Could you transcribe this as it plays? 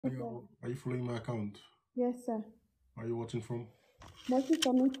Okay. Are you following my account? Yes, sir. Are you watching from? Watching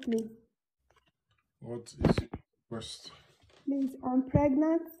from it, please. What is your request? Please, I'm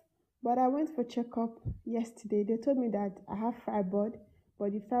pregnant, but I went for checkup yesterday. They told me that I have fibroid,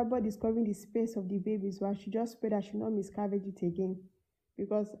 but the fibroid is covering the space of the baby, so I should just pray that I should not miscarriage it again.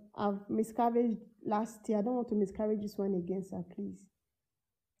 Because I've miscarriaged last year. I don't want to miscarriage this one again, sir, please.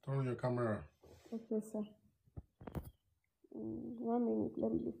 Turn on your camera. Okay, sir. 1 minute,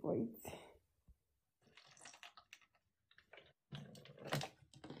 let me look for it.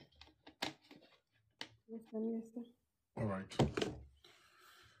 Yes, sir. Yes, sir. All right.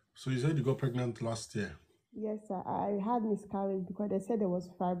 So you said you got pregnant last year. Yes, sir. I had miscarriage because they said there was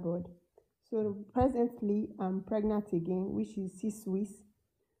fibroid. So presently, I'm pregnant again, which is 6 weeks.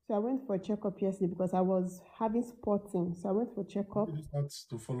 So I went for a checkup yesterday because I was having spotting. So I went for a When did checkup. you start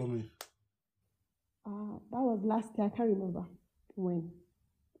to follow me? That was last year. I can't remember when.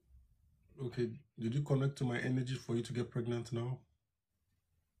 Okay. Did you connect to my energy for you to get pregnant now?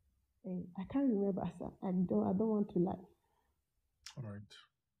 I can't remember, sir. I don't want to lie. All right.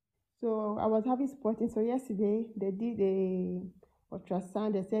 So I was having spotting. So yesterday they did a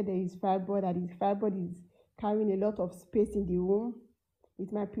ultrasound. They said there is fibroid. That is fibroid is carrying a lot of space in the womb.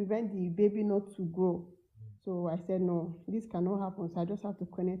 It might prevent the baby not to grow. So I said no, this cannot happen. So I just have to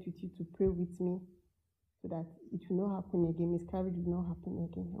connect with you to pray with me so that it will not happen again. Miscarriage will not happen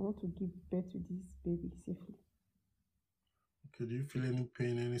again. I want to give birth to this baby safely. Okay. Do you feel any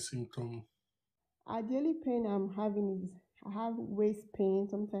pain, any symptom? The only pain I'm having is I have waist pain,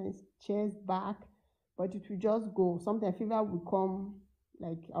 sometimes chest, back, but it will just go. Sometimes fever will come,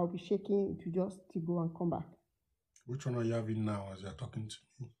 like I'll be shaking, it will just still go and come back. Which one are you having now as you're talking to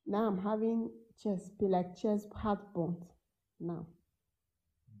me? Now I'm having chest pain, like chest heartburn now.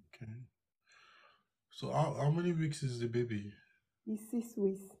 Okay. So how many weeks is the baby? It's 6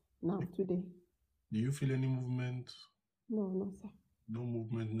 weeks now, today. Do you feel any movement? No, no, sir. No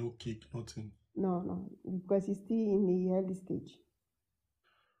movement, no kick, nothing. No, no, because it's still in the early stage.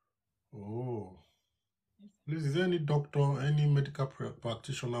 Oh. Please, is there any doctor, any medical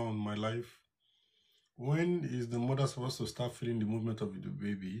practitioner on my life? When is the mother supposed to start feeling the movement of the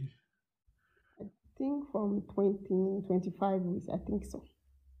baby? I think from 20, 25 weeks, I think so.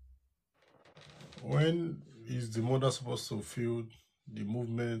 When is the mother supposed to feel the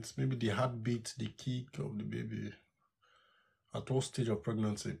movement, maybe the heartbeat, the kick of the baby? At what stage of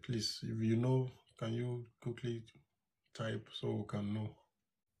pregnancy? Please, if you know, can you quickly type so we can know?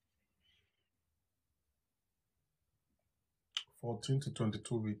 14 to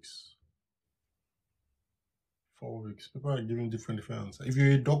 22 weeks. 4 weeks. People are giving different answers. If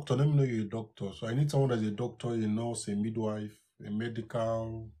you're a doctor, let me know you're a doctor. So I need someone that's a doctor, a nurse, a midwife, a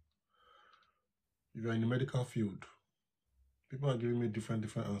medical. If you're in the medical field, people are giving me different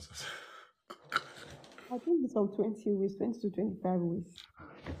answers. I think it's from 20 weeks, 20 to 25 weeks.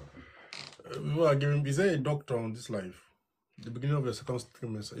 People are giving. Is there a doctor on this life? The beginning of your second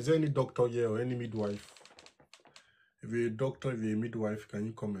trimester. Is there any doctor here or any midwife? If you're a doctor, if you're a midwife, can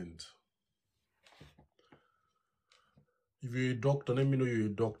you comment? If you're a doctor, let me know you're a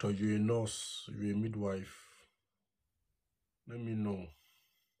doctor. You're a nurse. You're a midwife. Let me know.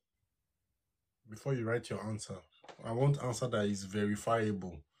 Before you write your answer, I want answer that is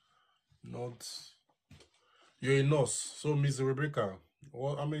verifiable. Not you're a nurse. So Miss Rebecca,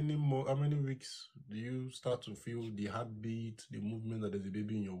 how many weeks do you start to feel the heartbeat, the movement that there's a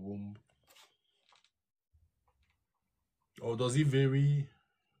baby in your womb? Or does it vary?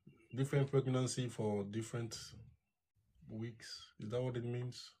 Different pregnancy for different weeks? Is that what it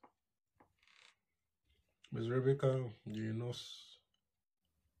means? Miss Rebecca, you're a nurse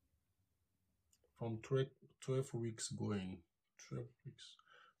from 12 weeks going. 12 weeks.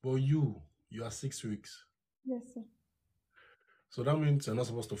 But you are 6 weeks. Yes, sir. So that means you're not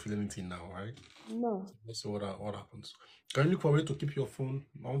supposed to feel anything now, right? No. Let's see what happens. Can you look for a way to keep your phone?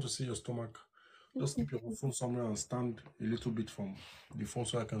 I want to see your stomach. Just Okay. keep your phone somewhere and stand a little bit from the phone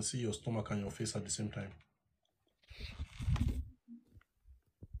so I can see your stomach and your face at the same time.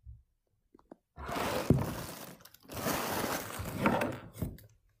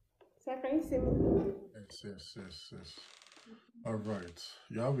 Sir, can you see me? Yes. All right.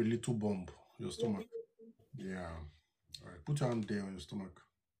 You have a little bump, your stomach. Yeah. All right. Put your hand there on your stomach.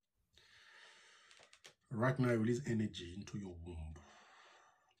 Right now, I release energy into your womb.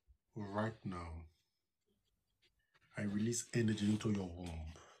 Right now, I release energy into your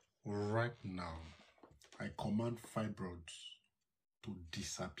womb. Right now, I command fibroids to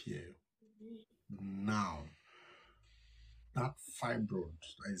disappear. Now, that fibroid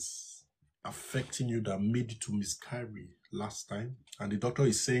that is affecting you that made you to miscarry, last time, and the doctor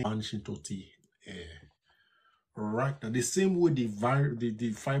is saying Banshintoti air. Right now, the same way the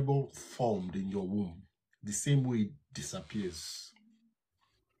fibroid formed in your womb, the same way it disappears.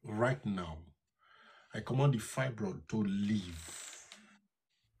 Right now, I command the fibroid to leave.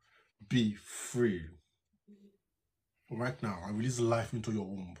 Be free. Right now, I release life into your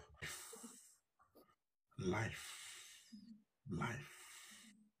womb. Life. Life.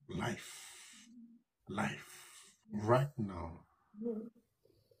 Life. Life. Right now.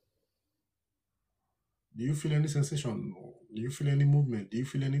 Do you feel any sensation? Do you feel any movement? Do you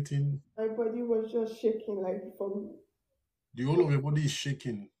feel anything? My body was just shaking, like from. The whole of your body is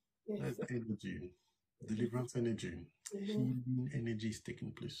shaking. Yes, That's sir. energy. Deliverance energy. Healing energy is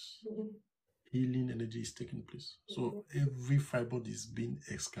taking place. Healing energy is taking place. So every fiber is being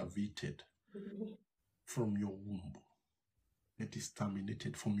excavated from your womb. It is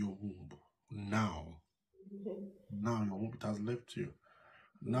terminated from your womb. Now your womb has left you.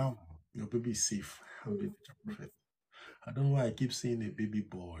 Now your baby is safe. I'm the nature prophet. I don't know why I keep saying a baby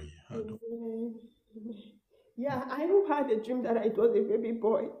boy. Yeah, I even had a dream that it was a baby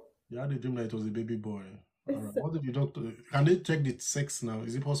boy. You had a dream that it was a baby boy. All right. What did the doctor? Can they check the sex now?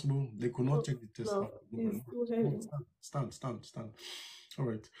 Is it possible? They could not check the test. No, it's too heavy. Stand. All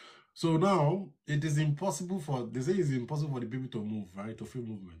right. So now it is impossible for, they say it's impossible for the baby to move, right? To feel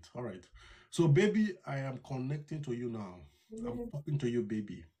movement. All right. So baby, I am connecting to you now. I'm talking to you,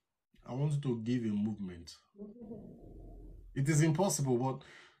 baby. I want you to give a movement. It is impossible, but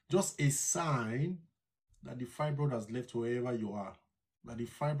just a sign that the fibroid has left wherever you are. That the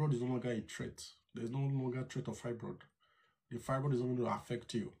fibroid is no longer a threat. There's no longer threat of fibroid. The fibroid is not going to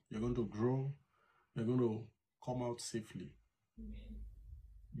affect you. You're going to grow. You're going to come out safely.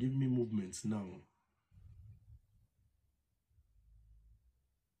 Give me movements now.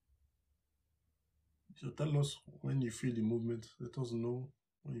 So tell us when you feel the movement. Let us know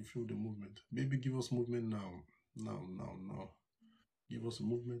when you feel the movement. Baby, give us movement now. Now. Give us a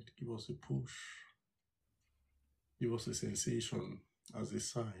movement. Give us a push. Give us a sensation as a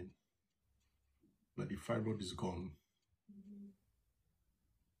sign that the fibroid is gone.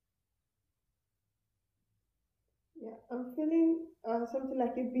 Yeah, I'm feeling something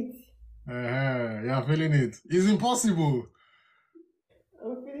like a beat. You're feeling it. It's impossible.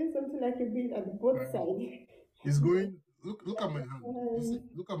 I'm feeling something like a beat at both sides. It's going. Look at my hand.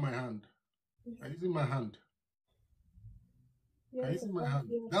 Look at my hand. I'm using my hand. Yes, Can you see my hand?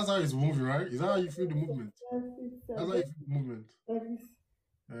 That's how it's moving, right? Is that how you feel the movement? Yes, That's how you feel the movement.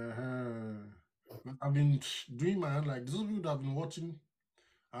 I've been doing my hand like those people that have been watching.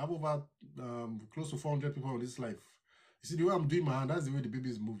 I have over close to 400 people on this live. You see the way I'm doing my hand, that's the way the baby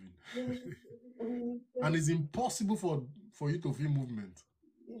is moving. And it's impossible for you to feel movement.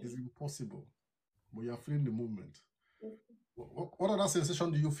 It's impossible. But you're feeling the movement. What other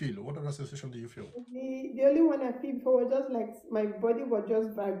sensation do you feel? What other sensation do you feel? The only one I feel before was just like my body was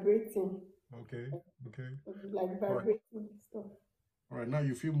just vibrating. Okay. Like vibrating stuff. All right, now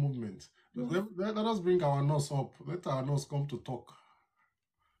you feel movement. Let us bring our nurse up. Let our nurse come to talk.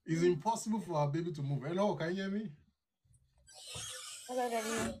 It's impossible for our baby to move. Hello, can you hear me? Hello,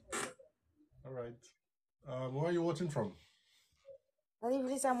 Daddy. All right. Where are you watching from? Daddy,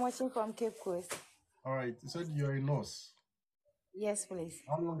 please, I'm watching from Cape Coast. All right. You said you're a nurse. Yes, please.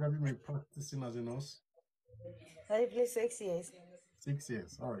 How long have you been practicing as a nurse? Daddy, please, 6 years. 6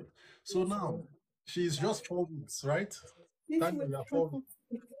 years. All right. So now she's just 4 weeks, right? Daniel, you're 4 weeks.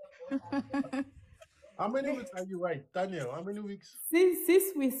 How many weeks are you right? Daniel, how many weeks?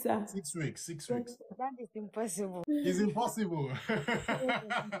 6 weeks, sir. 6 weeks. 6 weeks. That is impossible. It's impossible.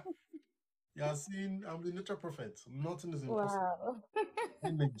 You're seeing, I'm the nature prophet. Nothing is impossible. Wow.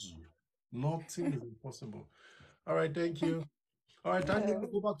 Energy. Nothing is impossible. All right, thank you. All right, Daniel,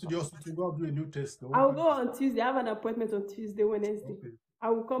 go back to the hospital. Go do a new test. I'll go on Tuesday. I have an appointment on Tuesday, Wednesday. Okay. I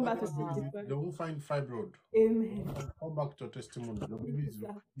will come back to testify. They won't find fibroid. Amen. Come back to your testimony. The baby is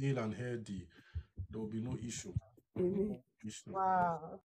healed and healthy. There will be no issue. Amen. Wow.